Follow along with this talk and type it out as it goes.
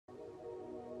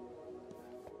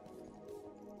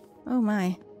Oh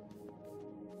my.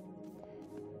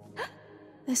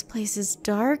 This place is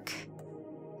dark.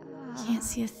 Can't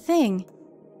see a thing.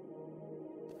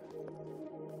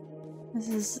 This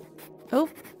is... Oh.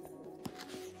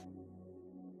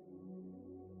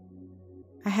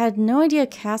 I had no idea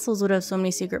castles would have so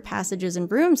many secret passages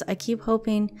and rooms. I keep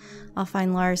hoping I'll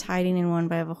find Lars hiding in one,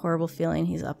 but I have a horrible feeling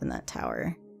he's up in that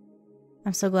tower.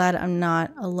 I'm so glad I'm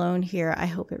not alone here. I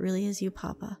hope it really is you,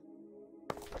 Papa.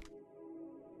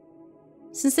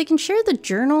 Since they can share the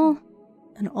journal,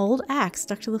 an old axe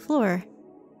stuck to the floor.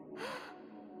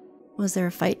 Was there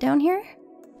a fight down here?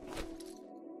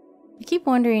 I keep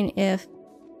wondering if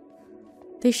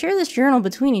they share this journal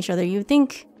between each other. You'd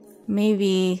think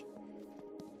maybe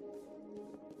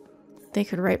they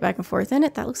could write back and forth in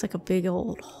it. That looks like a big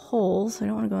old hole, so I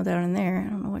don't want to go down in there. I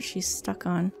don't know what she's stuck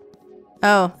on.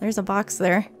 Oh, there's a box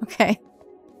there. Okay.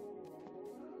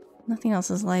 Nothing else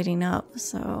is lighting up,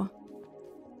 so...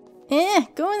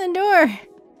 Go in the door!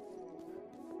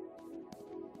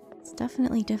 It's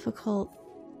definitely difficult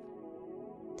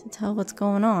to tell what's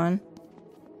going on.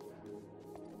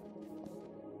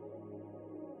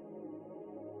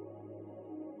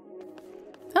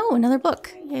 Oh, another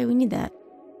book. Yay, we need that.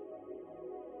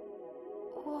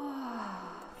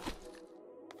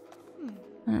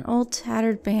 An old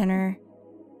tattered banner.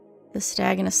 The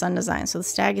stag and a sun design. So the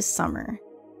stag is summer,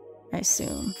 I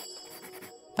assume.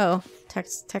 Oh,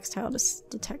 textile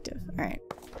detective. Alright.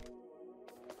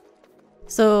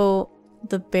 So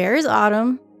the bear is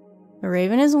autumn, the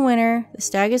raven is winter, the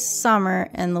stag is summer,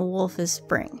 and the wolf is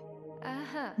spring.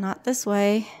 Not this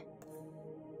way.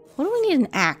 What do we need an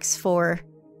axe for?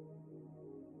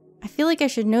 I feel like I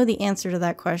should know the answer to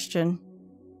that question.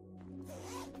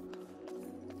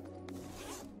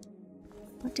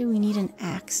 What do we need an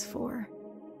axe for?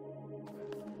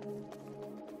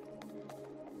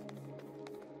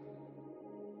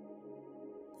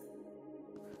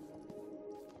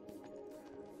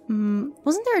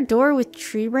 Wasn't there a door with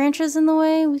tree branches in the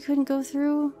way we couldn't go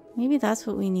through? Maybe that's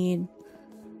what we need.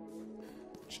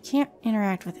 She can't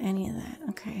interact with any of that.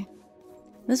 Okay.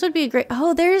 This would be a great...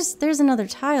 Oh, there's another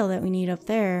tile that we need up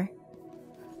there.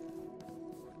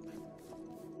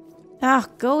 Ah,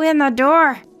 go in the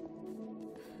door!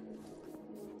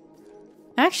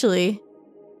 Actually,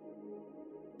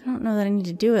 I don't know that I need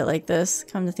to do it like this,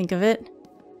 come to think of it.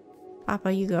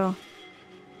 Papa, you go.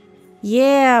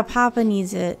 Yeah, Papa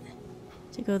needs it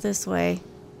to go this way.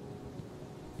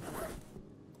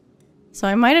 So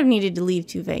I might have needed to leave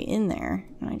Tove in there,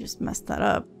 and I just messed that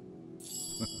up.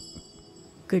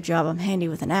 Good job, I'm handy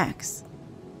with an axe.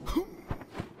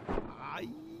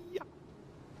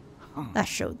 That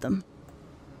showed them.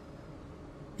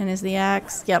 And is the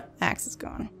axe? Yep, axe is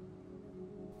gone.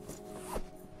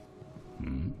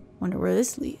 Wonder where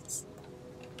this leads.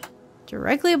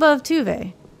 Directly above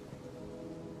Tove.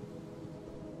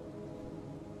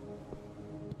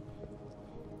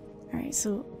 Alright,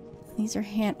 so these are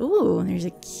Ooh, there's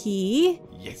a key.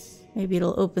 Yes. Maybe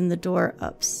it'll open the door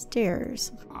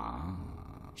upstairs.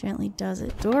 Gently does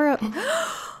it. Door up.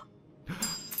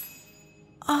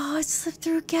 Oh, it slipped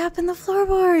through a gap in the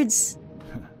floorboards.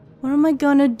 What am I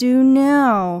gonna do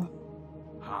now?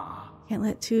 Can't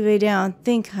let Tove down.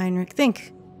 Think, Heinrich,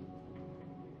 think.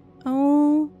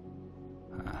 Oh.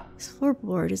 This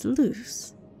floorboard is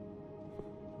loose.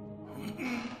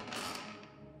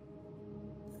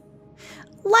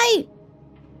 Light!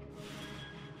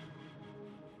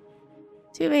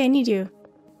 Tove, I need you.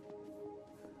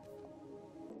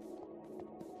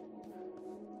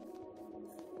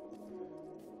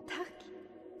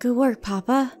 Good work,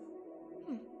 Papa.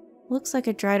 Looks like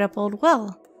a dried up old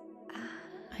well.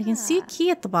 I can see a key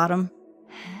at the bottom.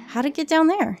 How to get down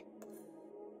there?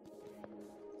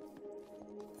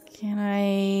 Can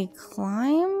I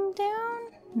climb down?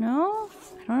 No?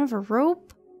 I don't have a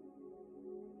rope.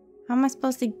 How am I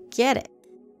supposed to get it?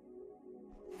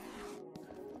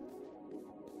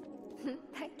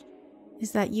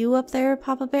 Is that you up there,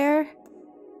 Papa Bear?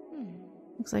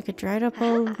 Looks like a dried up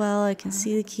old well. I can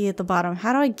see the key at the bottom.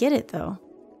 How do I get it, though?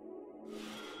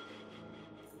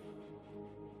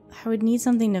 I would need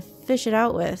something to fish it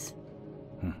out with.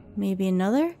 Maybe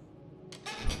another?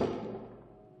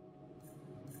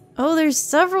 Oh, there's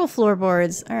several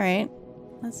floorboards. Alright.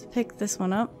 Let's pick this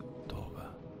one up.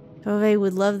 Tove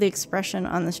would love the expression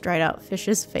on this dried out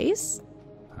fish's face.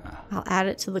 I'll add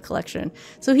it to the collection.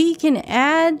 So he can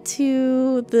add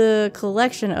to the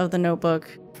collection of the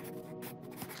notebook.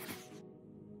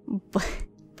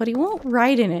 But he won't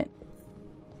write in it.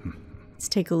 Let's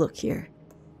take a look here.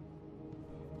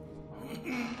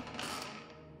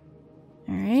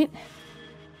 Alright.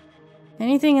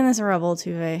 Anything in this rubble,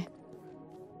 Tove?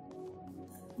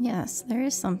 Yes, there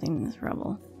is something in this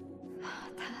rubble.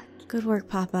 Good work,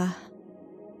 Papa.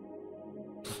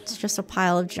 It's just a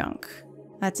pile of junk.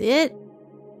 That's it?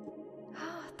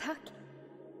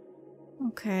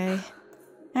 Okay.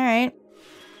 Alright.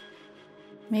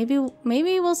 Maybe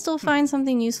we'll still find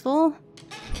something useful.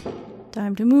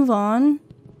 Time to move on.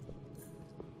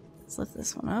 Let's lift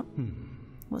this one up.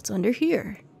 What's under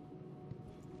here?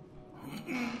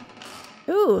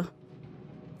 Ooh.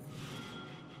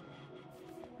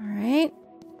 Alright.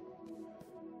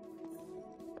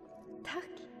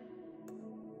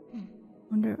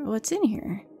 Wonder what's in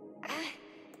here.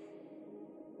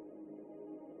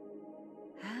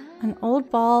 An old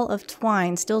ball of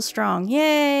twine, still strong.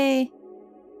 Yay!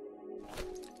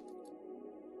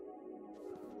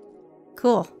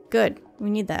 Cool. Good. We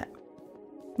need that.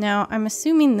 Now, I'm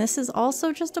assuming this is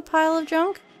also just a pile of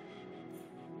junk.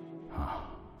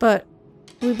 But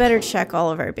we better check all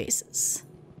of our bases.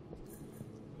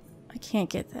 I can't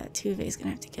get that. Tove's gonna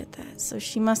have to get that. So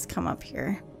she must come up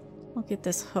here. We'll get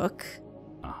this hook.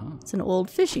 It's an old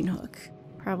fishing hook.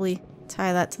 Probably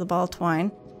tie that to the ball of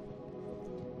twine.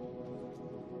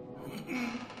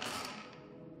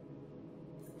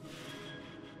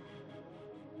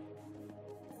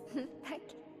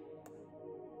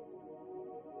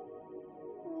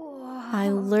 I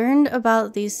learned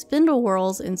about these spindle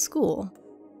whorls in school.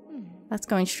 That's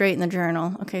going straight in the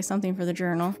journal. Okay, something for the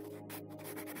journal.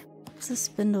 What's a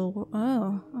spindle?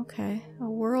 Oh, okay. A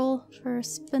whorl for a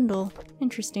spindle.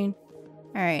 Interesting.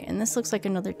 Alright, and this looks like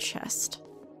another chest.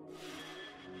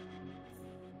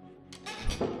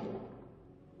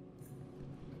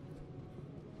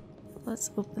 Let's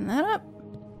open that up.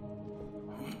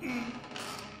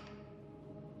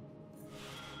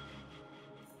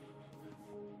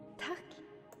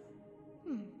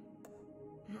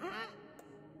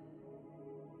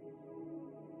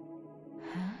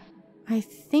 I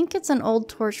think it's an old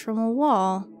torch from a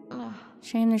wall.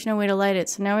 Shame there's no way to light it.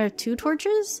 So now we have 2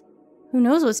 torches? Who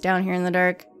knows what's down here in the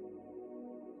dark?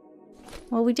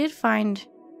 Well, we found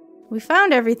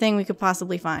everything we could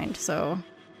possibly find, so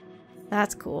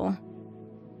that's cool.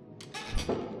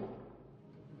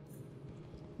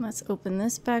 Let's open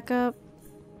this back up.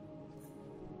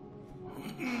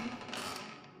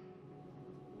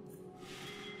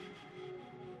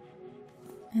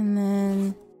 And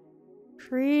then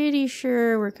pretty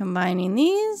sure we're combining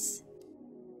these.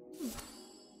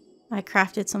 I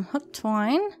crafted some hook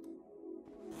twine.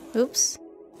 Oops.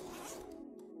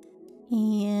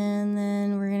 And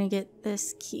then we're gonna get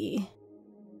this key.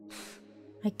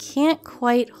 I can't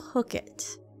quite hook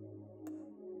it.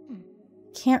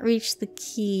 Can't reach the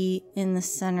key in the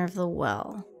center of the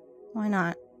well. Why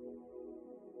not?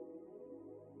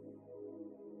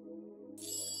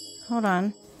 Hold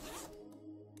on.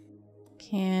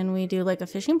 Can we do like a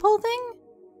fishing pole thing?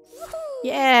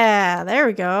 Yeah, there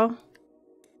we go.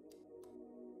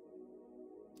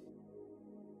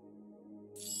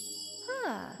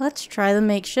 Let's try the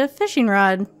makeshift fishing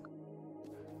rod.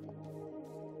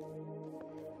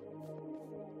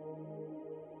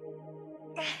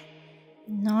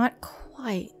 Not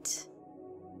quite.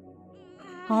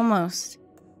 Almost.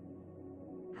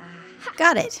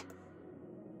 Got it.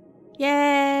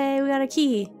 Yay, we got a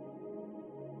key.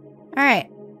 Alright.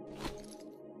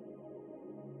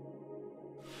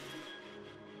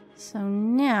 So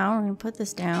now we're going to put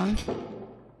this down.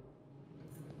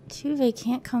 Tove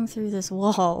can't come through this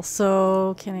wall,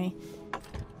 so can I?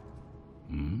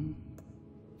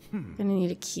 Gonna need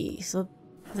a key. So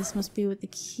this must be what the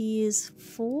key is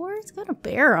for. It's got a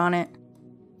bear on it.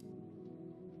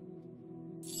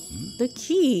 The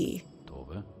key.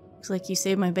 Tove. Looks like you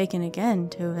saved my bacon again,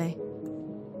 Tove.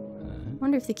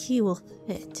 Wonder if the key will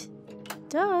fit. It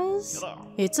does.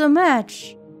 It's a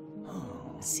match.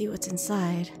 Let's see what's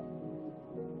inside.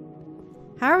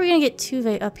 How are we gonna get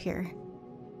Tove up here?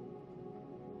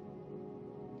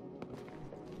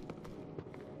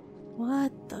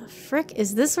 What the frick?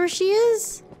 Is this where she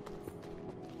is?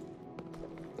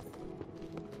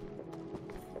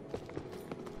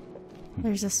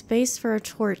 There's a space for a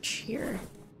torch here.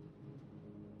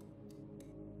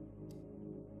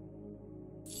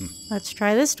 Let's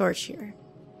try this torch here.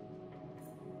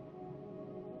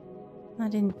 I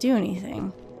didn't do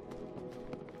anything.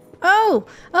 Oh!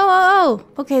 Oh!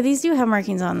 Okay, these do have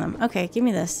markings on them. Okay, give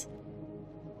me this.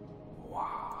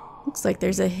 Looks like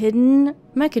there's a hidden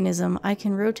mechanism. I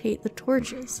can rotate the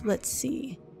torches. Let's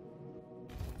see.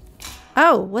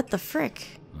 Oh, what the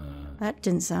frick? That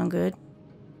didn't sound good.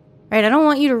 Alright, I don't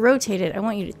want you to rotate it. I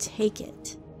want you to take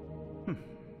it.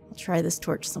 I'll try this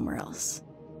torch somewhere else.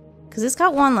 Because it's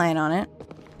got 1 line on it.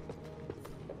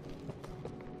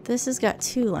 This has got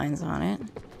 2 lines on it.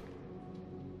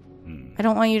 I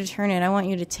don't want you to turn it. I want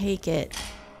you to take it.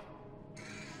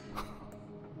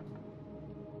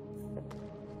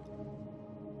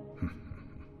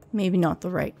 Maybe not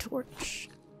the right torch.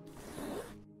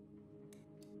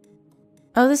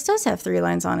 Oh, this does have 3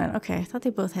 lines on it. Okay, I thought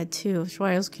they both had 2, which is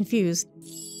why I was confused.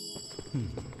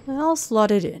 I'll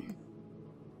slot it in.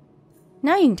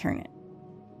 Now you can turn it.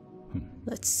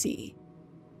 Let's see.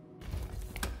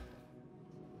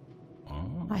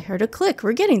 I heard a click.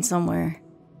 We're getting somewhere.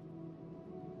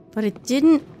 But it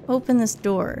didn't open this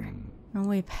door. No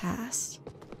way past.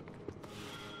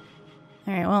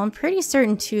 Alright, well, I'm pretty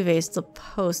certain Tove is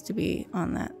supposed to be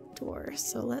on that door.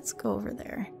 So let's go over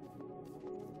there.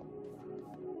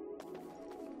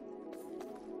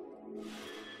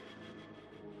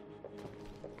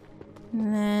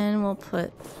 And then we'll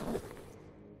put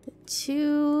the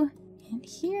 2 in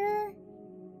here.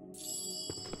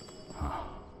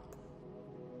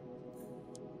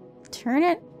 Turn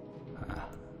it.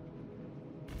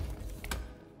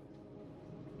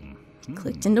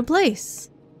 Clicked into place.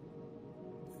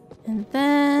 And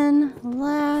then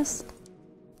last.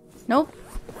 Nope.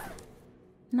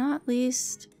 Not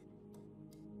least.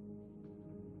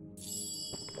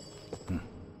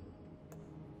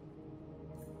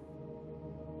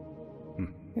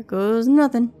 Here goes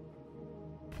nothing.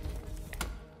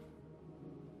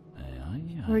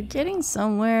 We're getting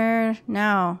somewhere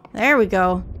now. There we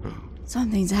go.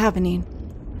 Something's happening.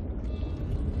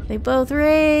 They both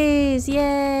raise.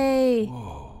 Yay.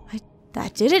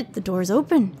 That did it. The door's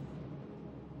open.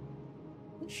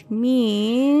 Which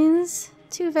means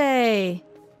Tove.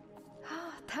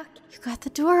 You got the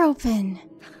door open.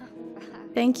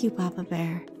 Thank you, Papa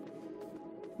Bear.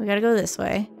 We gotta go this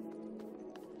way.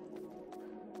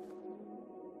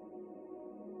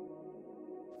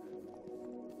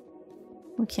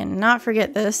 We cannot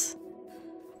forget this.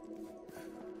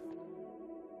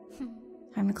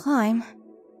 Time to climb.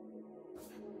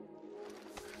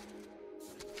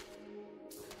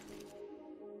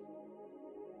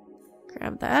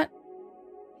 Grab that.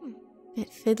 Bit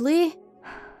fiddly.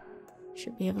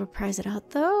 Should be able to prize it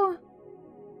out though.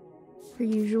 Per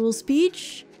usual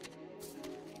speech.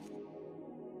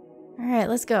 Alright,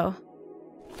 let's go.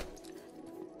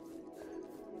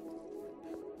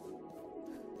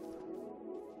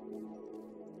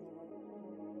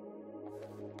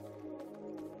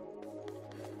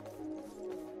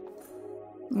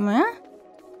 Huh?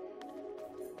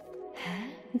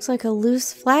 Looks like a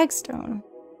loose flagstone.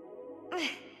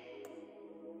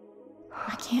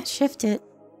 I can't shift it.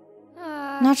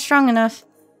 Not strong enough.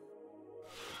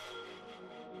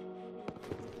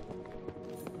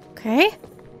 Okay.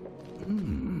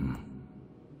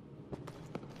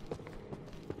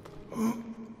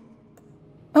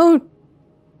 Oh,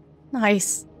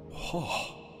 nice.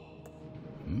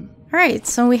 Alright,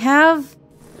 so we have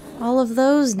all of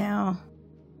those now.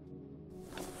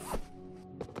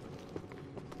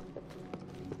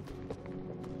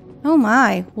 Oh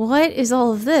my, what is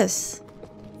all of this?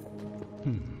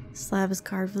 Slab is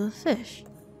carved with a fish.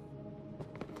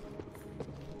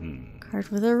 Carved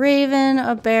with a raven,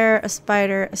 a bear, a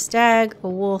spider, a stag, a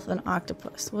wolf, an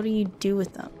octopus. What do you do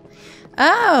with them?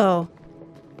 Oh!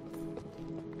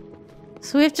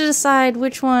 So we have to decide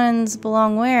which ones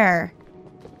belong where.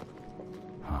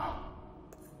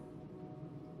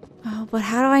 Oh, but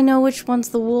how do I know which one's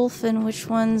the wolf and which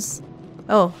one's...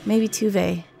 Oh, maybe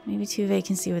Tove. Maybe Tove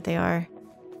can see what they are.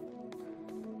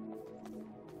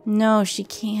 No, she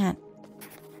can't.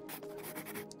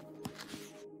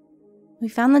 We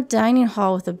found the dining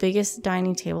hall with the biggest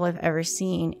dining table I've ever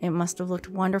seen. It must have looked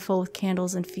wonderful with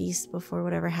candles and feasts before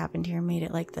whatever happened here made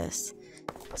it like this.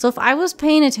 So if I was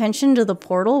paying attention to the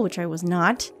portal, which I was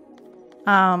not,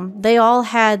 they all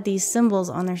had these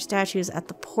symbols on their statues at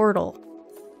the portal.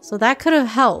 So that could have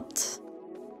helped.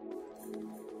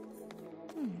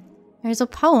 There's a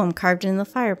poem carved in the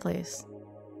fireplace.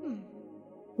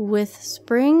 With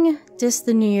spring, dis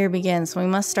the new year begins. So we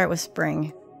must start with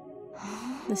spring.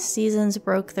 The seasons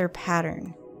broke their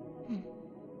pattern.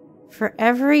 For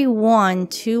every one,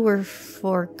 2 were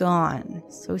foregone.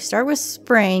 So we start with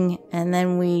spring, and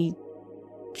then we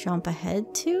jump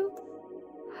ahead to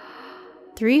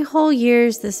 3 whole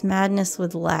years this madness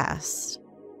would last.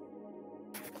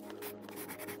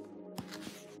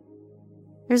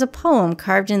 There's a poem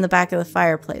carved in the back of the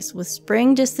fireplace. With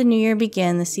spring, just the new year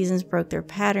began. The seasons broke their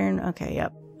pattern. Okay,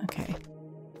 yep. Okay.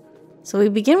 So we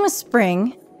begin with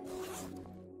spring,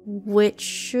 which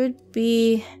should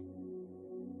be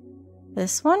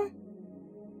this one.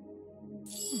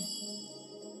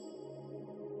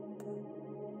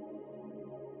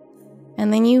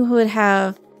 And then you would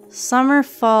have summer,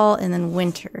 fall, and then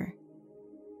winter.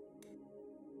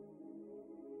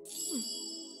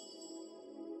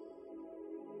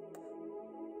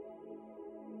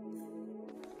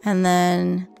 And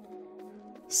then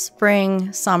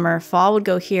spring, summer, fall would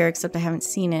go here, except I haven't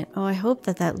seen it. Oh, I hope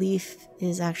that that leaf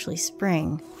is actually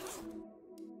spring.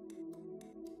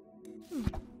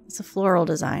 It's a floral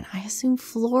design. I assume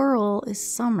floral is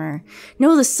summer.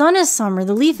 No, the sun is summer.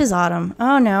 The leaf is autumn.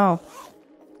 Oh no.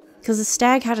 Because the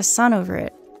stag had a sun over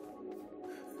it.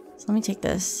 So let me take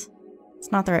this. It's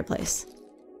not the right place.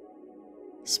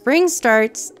 Spring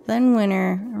starts, then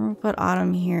winter. I'm gonna put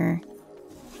autumn here.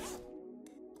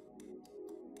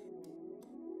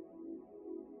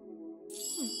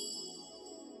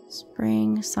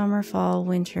 Spring, summer, fall,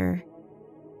 winter.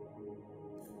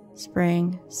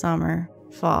 Spring, summer,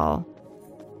 fall.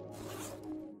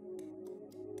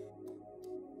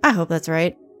 I hope that's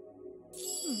right.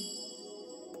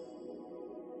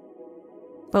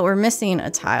 But we're missing a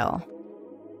tile.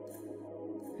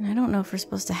 And I don't know if we're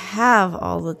supposed to have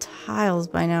all the tiles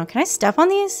by now. Can I step on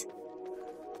these?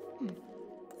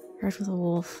 Heard with a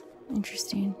wolf.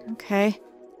 Interesting. Okay.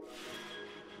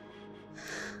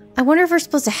 I wonder if we're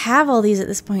supposed to have all these at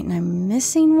this point and I'm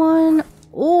missing one.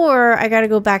 Or I gotta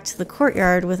go back to the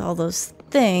courtyard with all those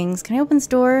things. Can I open this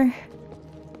door?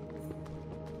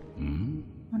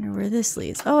 Wonder where this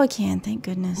leads. Oh, I can. Thank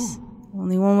goodness.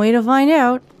 Only one way to find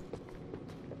out.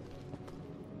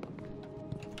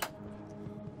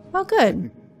 Oh,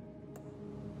 good.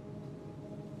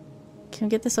 Can we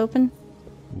get this open?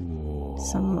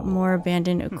 Some more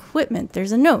abandoned equipment.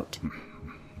 There's a note.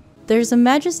 There's a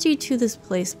majesty to this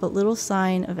place, but little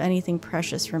sign of anything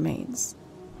precious remains.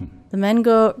 The men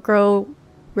grow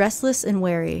restless and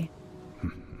wary.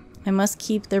 I must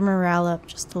keep their morale up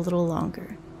just a little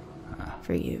longer.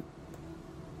 For you.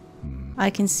 I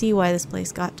can see why this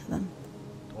place got to them.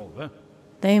 Tove.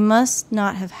 They must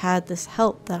not have had this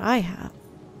help that I have.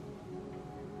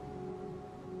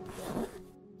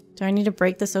 Do I need to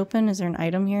break this open? Is there an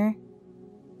item here?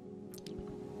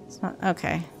 It's not.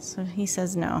 Okay, so he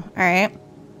says no. Alright.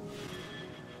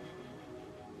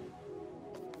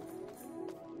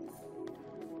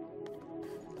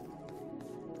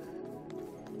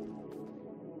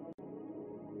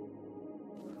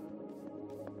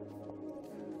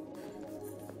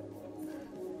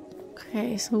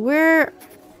 Okay, so where...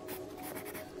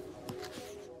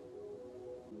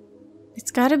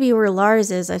 It's gotta be where Lars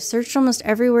is. I've searched almost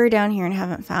everywhere down here and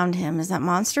haven't found him. Is that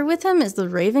monster with him? Is the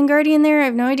Raven Guardian there? I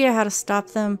have no idea how to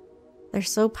stop them. They're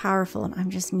so powerful and I'm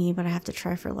just me, but I have to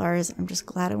try for Lars. I'm just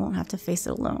glad I won't have to face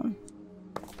it alone.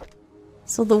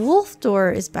 So the wolf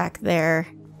door is back there.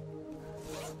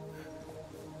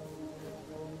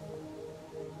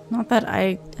 Not that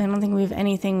I don't think we have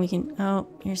anything we can... Oh,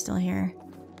 you're still here.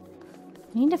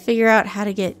 I need to figure out how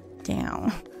to get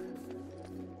down.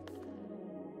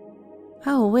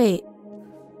 Oh, wait.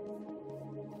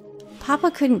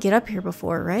 Papa couldn't get up here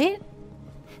before, right?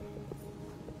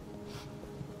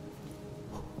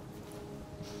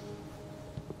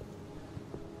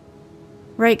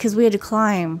 Right, because we had to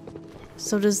climb.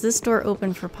 So does this door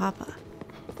open for Papa?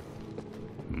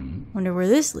 Wonder where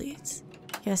this leads.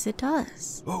 Yes, it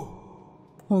does.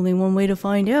 Only one way to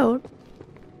find out.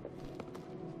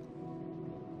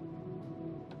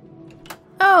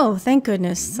 Oh, thank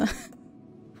goodness.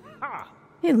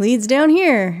 It leads down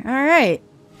here. Alright.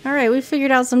 Alright, we figured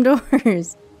out some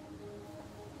doors.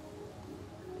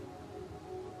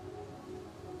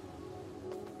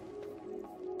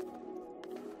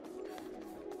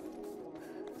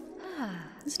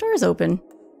 This door is open.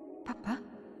 Papa?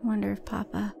 I wonder if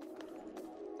Papa...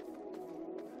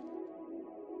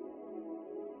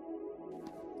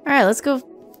 Alright, let's go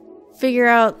figure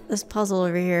out this puzzle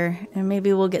over here. And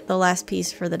maybe we'll get the last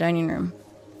piece for the dining room.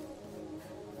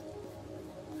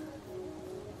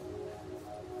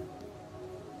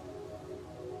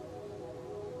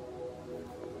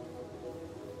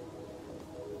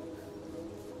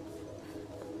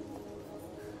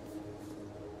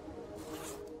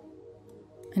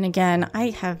 And again, I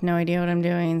have no idea what I'm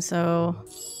doing, so...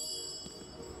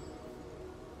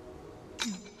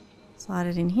 Slot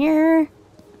it in here.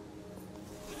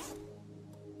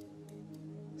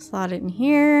 Slot it in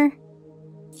here.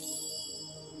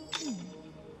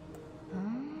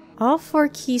 All 4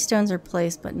 keystones are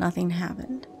placed, but nothing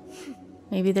happened.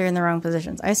 Maybe they're in the wrong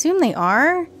positions. I assume they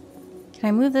are. Can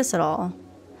I move this at all?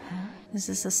 Is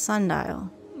this a sundial?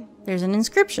 There's an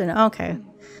inscription. Okay.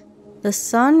 The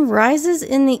sun rises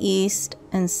in the east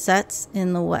and sets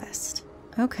in the west.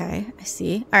 Okay, I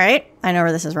see. All right, I know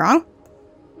where this is wrong.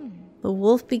 The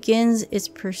wolf begins its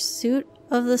pursuit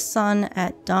of the sun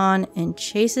at dawn and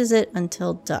chases it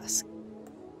until dusk.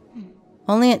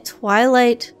 Only at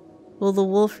twilight will the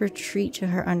wolf retreat to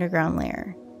her underground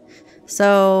lair.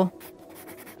 So...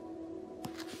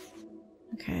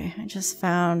 Okay, I just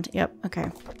found... Yep,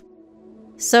 okay.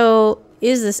 So,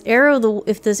 is this arrow the...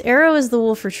 If this arrow is the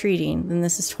wolf retreating, then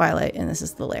this is Twilight and this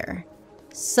is the lair.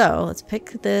 So, let's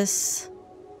pick this...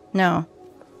 No.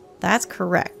 That's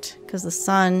correct. Because the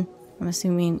sun, I'm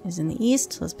assuming, is in the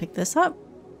east. So let's pick this up.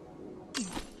 Try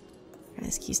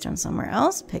this keystone somewhere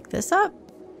else. Pick this up.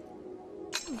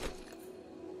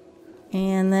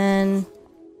 And then...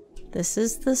 This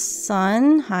is the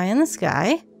sun high in the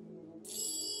sky.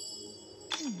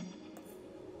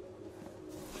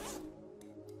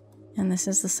 And this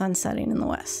is the sun setting in the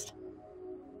west.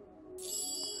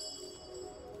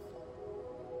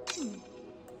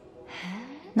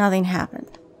 Nothing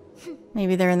happened.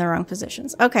 Maybe they're in the wrong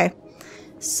positions. Okay.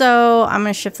 So I'm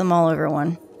going to shift them all over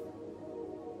one.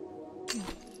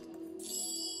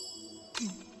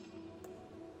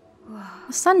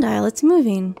 The sundial, it's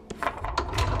moving.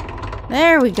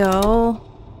 There we go.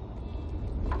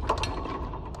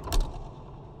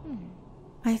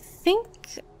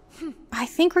 I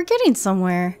think we're getting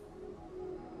somewhere.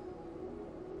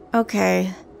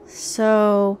 Okay,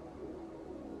 so...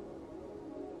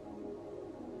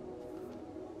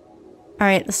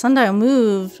 Alright, the sundial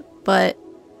moved, but...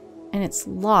 And it's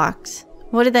locked.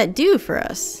 What did that do for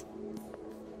us?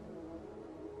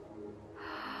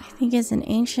 I think it's an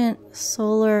ancient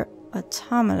solar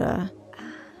automata.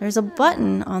 There's a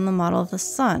button on the model of the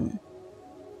sun.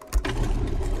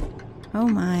 Oh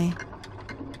my.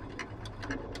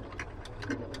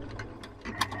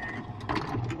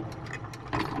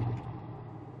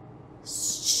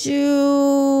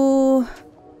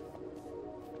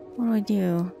 What do I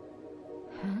do?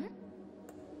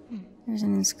 There's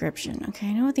an inscription. Okay,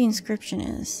 I know what the inscription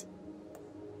is.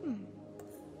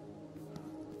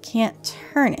 Can't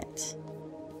turn it.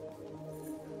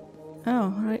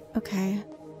 Oh, okay.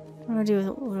 What do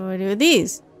I do with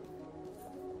these?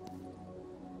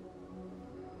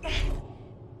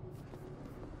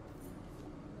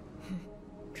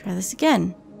 Try this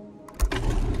again.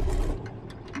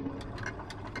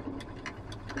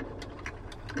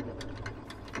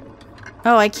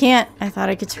 Oh, I can't. I thought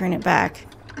I could turn it back.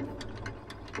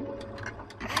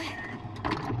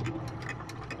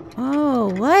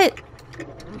 Oh, what?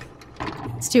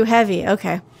 It's too heavy.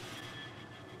 Okay.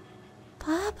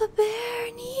 Papa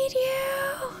Bear, need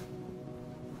you.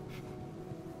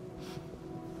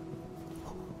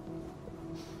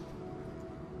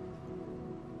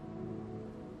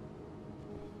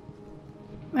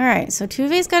 Alright, so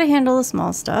Tove's got to handle the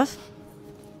small stuff.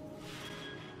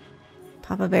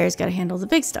 Papa Bear's got to handle the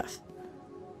big stuff.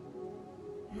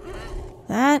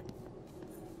 That.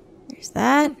 There's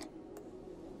that.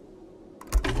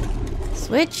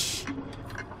 Switch.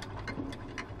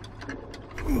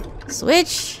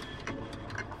 Switch.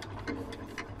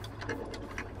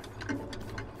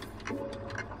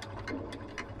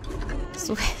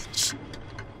 Switch.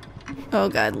 Oh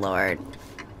God, Lord.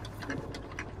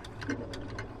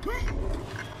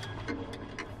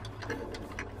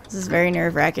 This is very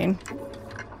nerve-wracking.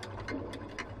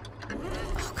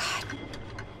 Oh God.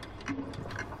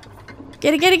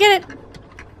 Get it, get it, get it!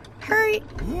 Hurry!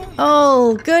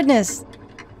 Oh, goodness.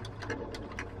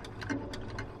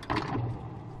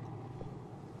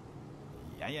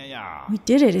 We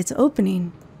did it. It's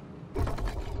opening.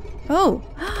 Oh,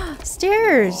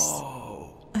 stairs.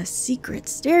 Oh. A secret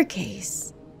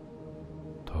staircase.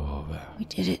 Tove. We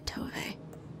did it, Tove.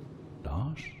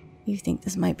 Lars? You think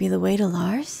this might be the way to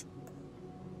Lars?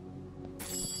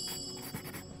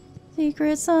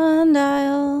 Secret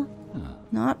sundial.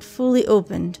 Not fully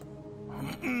opened.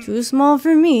 Too small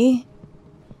for me.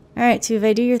 Alright,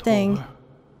 Tove, do your thing. Tove.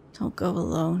 Don't go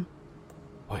alone.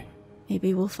 Wait.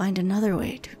 Maybe we'll find another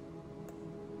way to...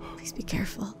 Please be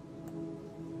careful.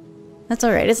 That's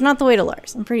alright. It's not the way to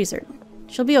Lars. I'm pretty certain.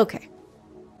 She'll be okay.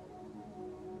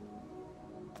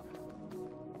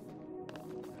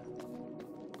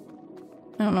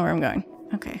 I don't know where I'm going.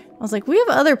 Okay. I was like, we have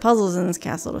other puzzles in this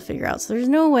castle to figure out, so there's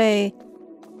no way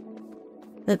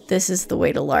that this is the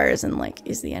way to Lars and, like,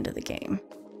 is the end of the game.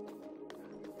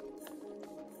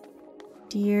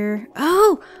 Deer.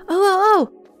 Oh!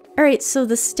 Oh! Alright, so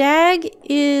the stag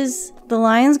is the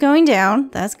lion's going down.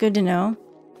 That's good to know.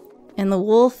 And the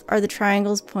wolf are the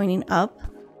triangles pointing up.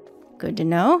 Good to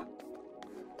know.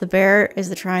 The bear is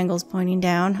the triangles pointing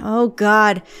down. Oh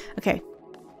God. Okay.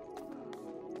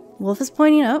 Wolf is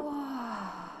pointing up.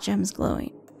 Gems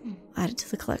glowing. Added to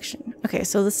the collection. Okay,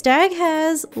 so the stag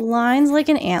has lines like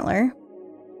an antler.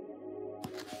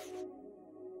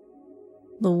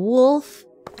 The wolf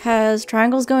has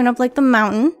triangles going up like the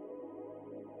mountain.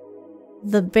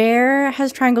 The bear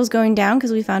has triangles going down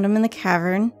because we found them in the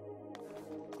cavern.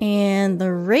 And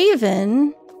the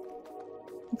raven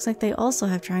Looks like they also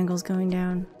have triangles going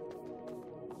down.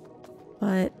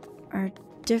 But are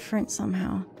different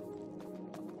somehow.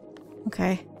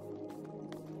 Okay.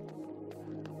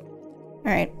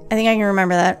 Alright, I think I can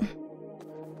remember that.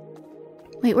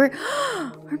 Wait, we're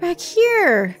back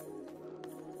here!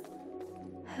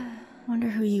 Wonder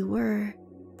who you were.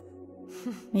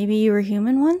 Maybe you were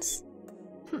human once?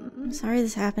 I'm sorry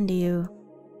this happened to you.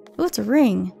 Oh, it's a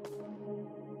ring.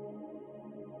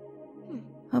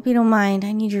 Hope you don't mind,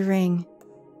 I need your ring.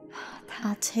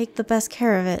 I'll take the best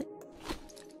care of it.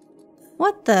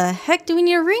 What the heck do we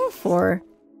need a ring for?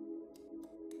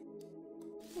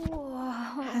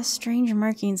 Has strange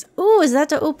markings. Oh, is that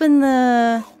to open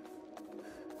the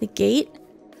gate?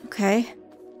 Okay.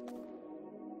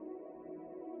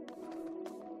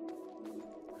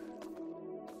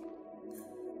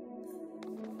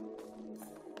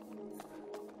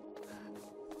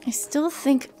 I still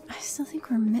think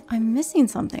I'm missing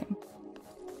something.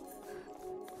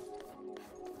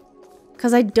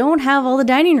 Because I don't have all the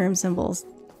dining room symbols.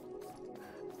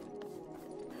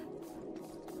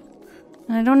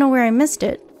 And I don't know where I missed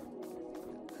it.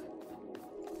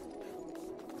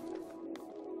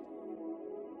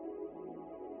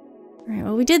 Alright,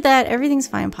 well we did that. Everything's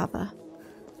fine, Papa.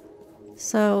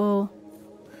 So...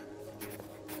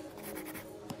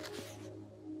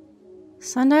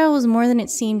 Sundial was more than it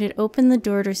seemed. It opened the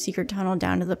door to a secret tunnel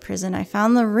down to the prison. I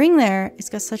found the ring there. It's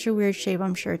got such a weird shape.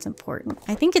 I'm sure it's important.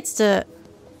 I think it's to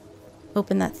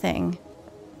open that thing.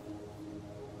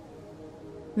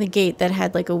 The gate that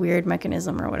had like a weird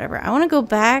mechanism or whatever. I want to go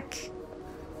back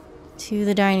to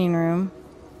the dining room.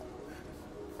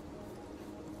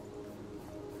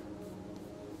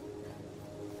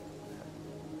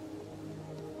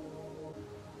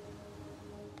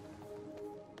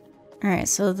 Alright,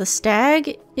 so the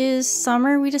stag is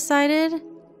summer, we decided.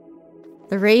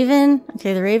 The raven,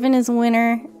 okay, the raven is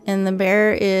winter, and the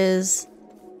bear is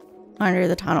under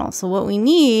the tunnel. So what we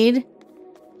need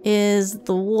is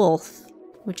the wolf,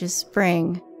 which is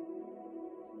spring.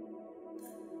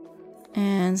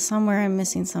 And somewhere I'm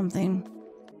missing something.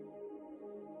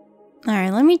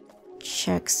 Alright, let me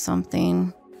check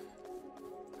something.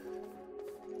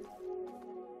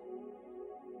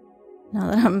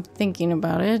 Now that I'm thinking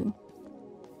about it.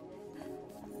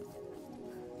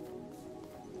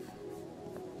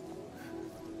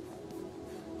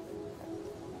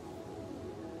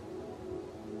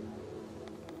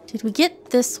 Did we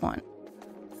get this one?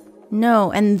 No,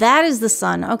 and that is the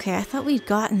sun. Okay, I thought we'd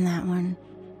gotten that one.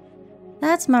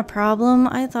 That's my problem.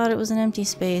 I thought it was an empty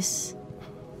space.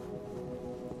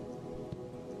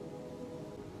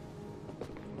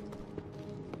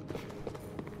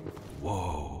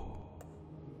 Whoa.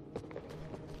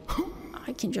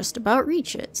 I can just about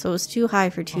reach it, so it's too high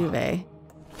for Tove.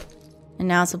 And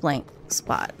now it's a blank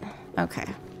spot. Okay.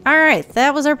 Alright,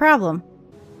 that was our problem.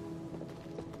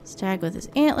 Stag with his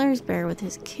antlers, bear with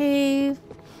his cave.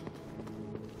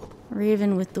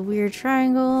 Raven with the weird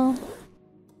triangle.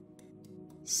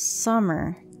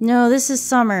 Summer. No, this is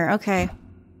summer. Okay.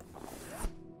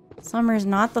 Summer's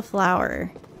not the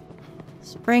flower.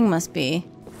 Spring must be.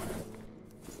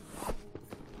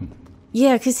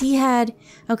 Yeah, because he had...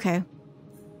 Okay.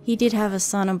 He did have a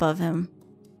sun above him.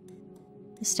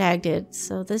 The stag did.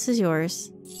 So this is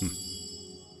yours.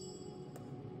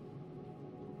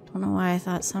 Don't know why I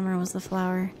thought summer was the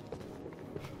flower.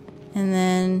 And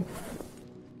then...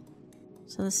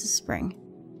 So this is spring.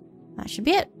 That should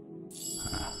be it.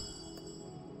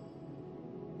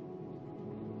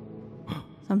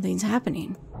 Something's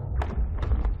happening.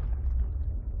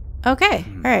 Okay.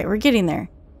 Alright, we're getting there.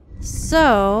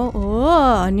 So...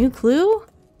 Oh, a new clue?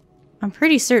 I'm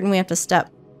pretty certain we have to step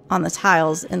on the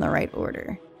tiles in the right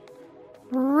order.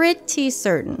 Pretty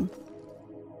certain.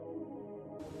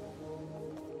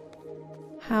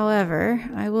 However,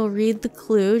 I will read the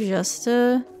clue just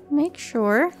to make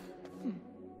sure.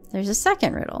 There's a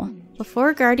second riddle.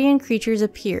 Before guardian creatures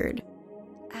appeared,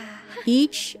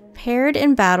 each paired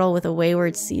in battle with a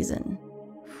wayward season.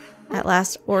 At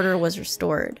last, order was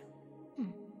restored.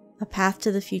 A path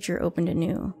to the future opened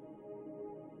anew.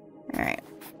 Alright,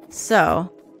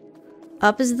 so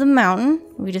up is the mountain,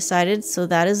 we decided, so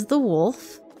that is the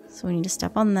wolf. So we need to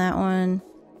step on that one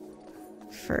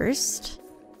first.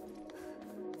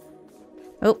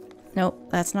 Oh, nope,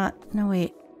 that's not... No,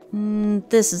 wait.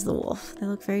 This is the wolf. They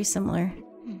look very similar.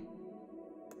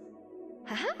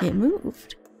 It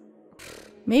moved.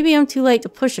 Maybe I'm too late to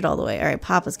push it all the way. Alright,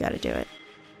 Papa's got to do it.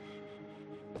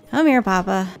 Come here,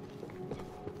 Papa.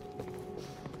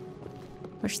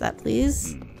 Push that,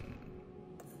 please.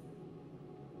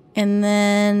 And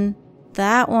then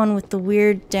that one with the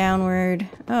weird downward...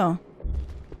 Oh.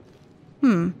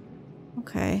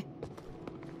 Okay.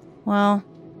 Well,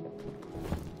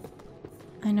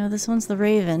 I know this one's the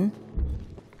raven.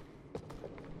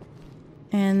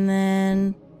 And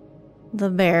then the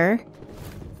bear.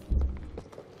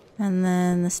 And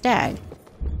then the stag.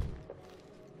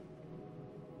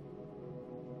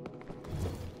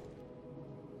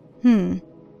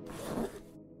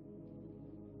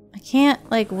 I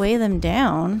can't, like, weigh them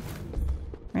down.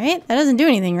 Right? That doesn't do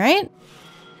anything, right?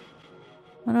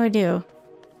 What do I do?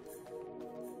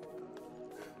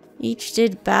 Each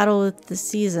did battle with the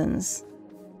seasons.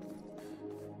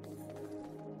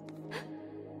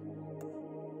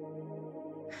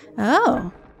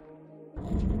 Oh.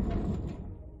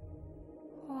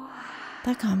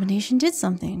 That combination did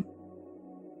something.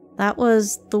 That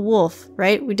was the wolf,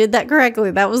 right? We did that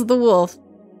correctly. That was the wolf.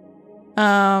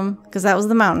 Because that was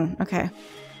the mountain. Okay.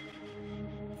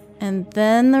 And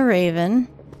then the raven.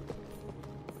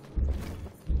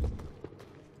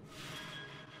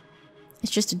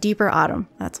 It's just a deeper autumn.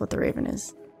 That's what the raven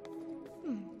is.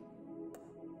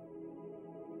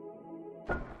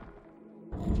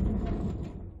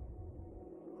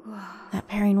 That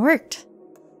pairing worked.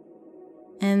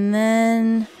 And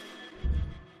then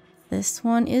this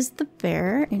one is the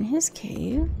bear in his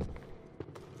cave.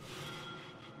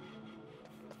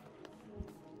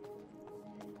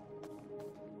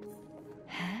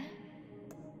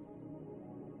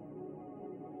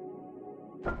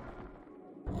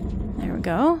 There we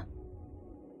go.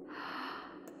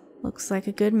 Looks like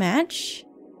a good match.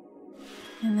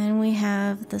 And then we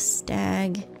have the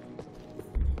stag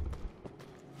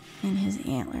and his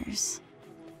antlers.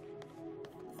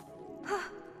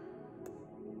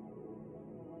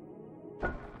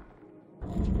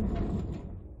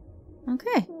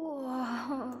 Okay.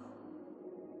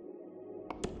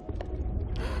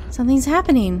 Something's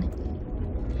happening.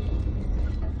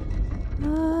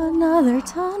 Another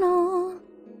tunnel.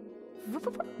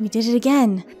 We did it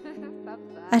again.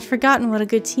 I'd forgotten what a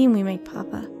good team we make,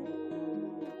 Papa.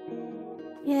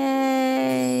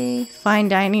 Yay! Fine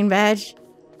dining badge.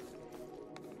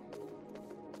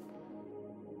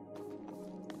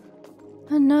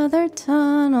 Another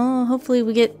tunnel. Hopefully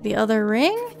we get the other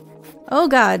ring. Oh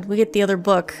god, we get the other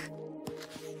book.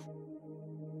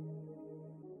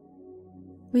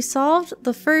 We solved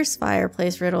the first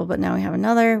fireplace riddle, but now we have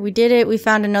another. We did it. We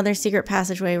found another secret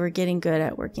passageway. We're getting good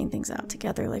at working things out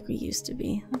together like we used to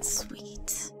be. That's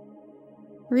sweet.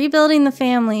 Rebuilding the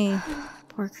family.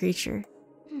 Poor creature.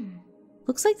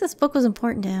 Looks like this book was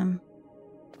important to him.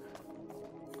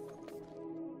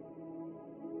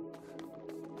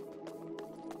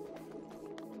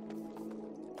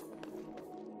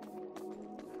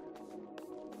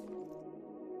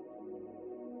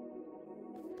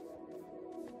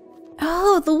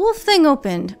 Oh, the wolf thing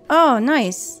opened. Oh,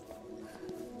 nice.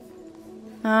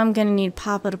 I'm gonna need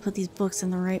Papa to put these books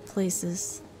in the right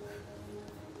places.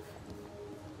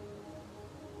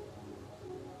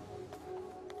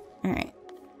 Alright.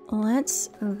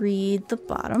 Let's read the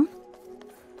bottom.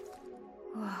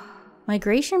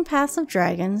 Migration paths of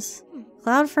dragons,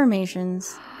 cloud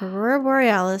formations, aurora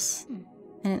borealis,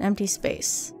 and an empty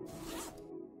space.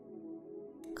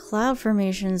 Cloud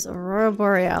formations, aurora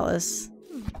borealis.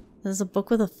 There's a book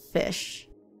with a fish.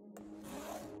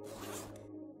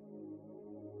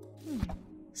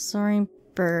 Soaring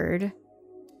bird.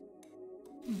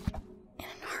 And a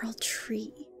gnarled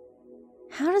tree.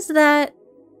 How does that...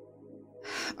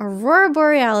 Aurora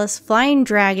borealis, flying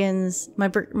dragons,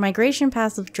 migration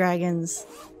paths of dragons,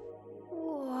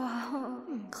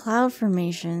 cloud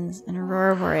formations, and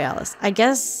aurora borealis. I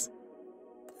guess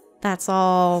that's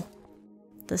all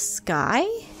the sky?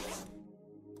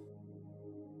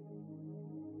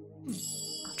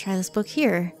 Try this book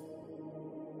here.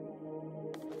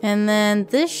 And then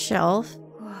this shelf,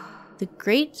 the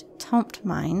Great Tumpt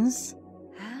Mines,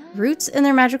 Roots and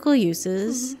Their Magical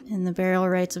Uses, and the Burial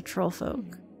Rites of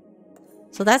Trollfolk.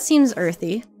 So that seems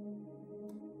earthy.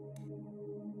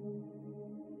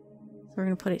 So we're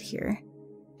gonna put it here.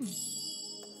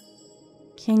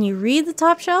 Can you read the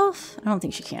top shelf? I don't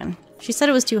think she can. She said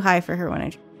it was too high for her when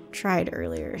I tried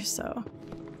earlier, so...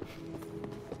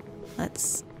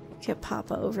 Let's... get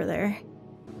Papa over there.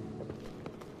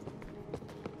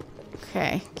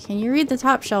 Okay, can you read the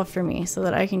top shelf for me so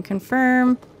that I can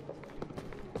confirm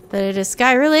that it is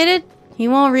sky related? He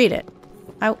won't read it.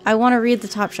 I want to read the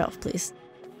top shelf, please.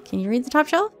 Can you read the top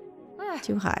shelf?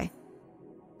 Too high.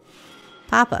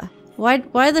 Papa, why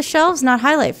do the shelves not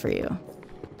highlight for you?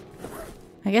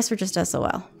 I guess we're just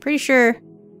SOL. Pretty sure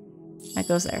that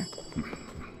goes there.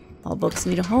 All books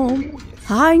need a home.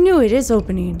 I knew it is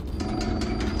opening.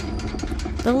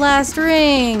 The last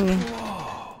ring!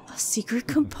 A secret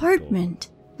compartment.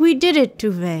 We did it,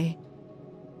 Tove.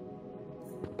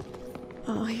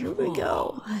 Oh, here we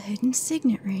go. A hidden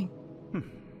signet ring.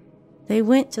 They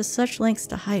went to such lengths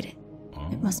to hide it.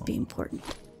 It must be important.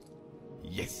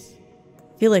 Yes.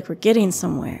 I feel like we're getting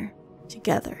somewhere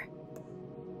together.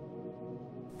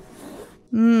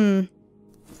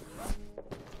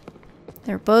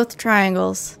 They're both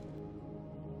triangles.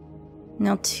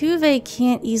 Now, Tove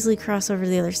can't easily cross over to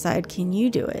the other side. Can you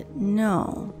do it?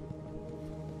 No.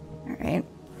 Alright.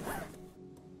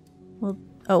 Well,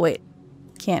 oh wait.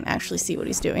 Can't actually see what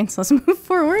he's doing, so let's move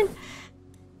forward.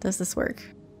 Does this work?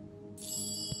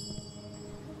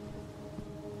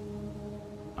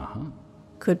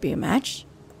 Could be a match.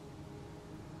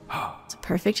 It's a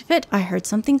perfect fit. I heard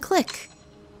something click.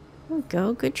 There we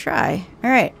go. Good try.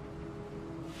 Alright.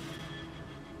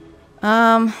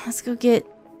 Let's go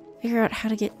figure out how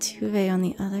to get Tove on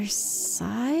the other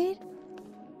side.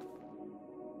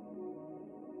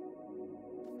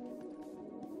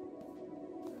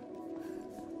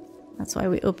 That's why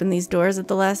we open these doors at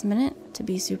the last minute, to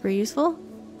be super useful.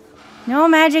 No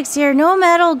magics here. No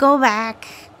metal. Go back.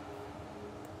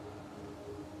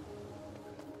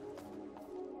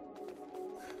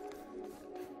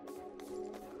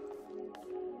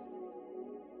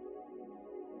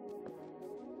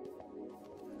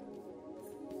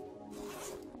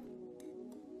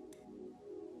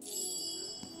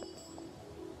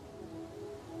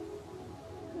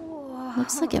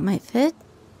 Looks like it might fit.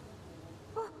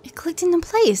 It clicked into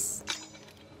place.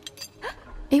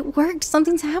 It worked.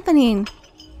 Something's happening.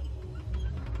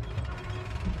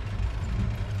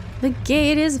 The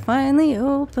gate is finally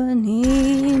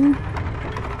opening.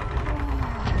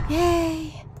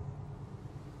 Yay!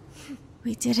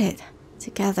 We did it.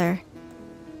 Together.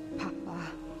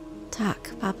 Papa. Talk,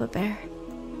 Papa Bear.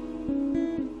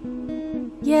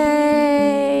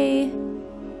 Yay!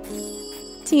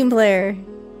 Team player.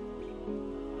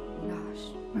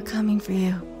 Lars. We're coming for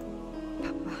you.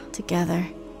 Papa. Together.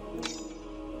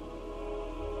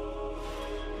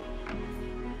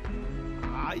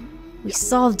 We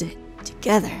solved it.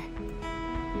 Together.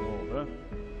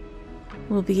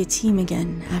 We'll be a team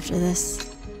again after this.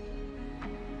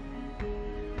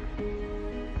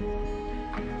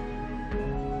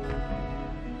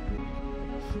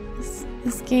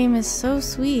 This game is so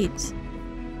sweet.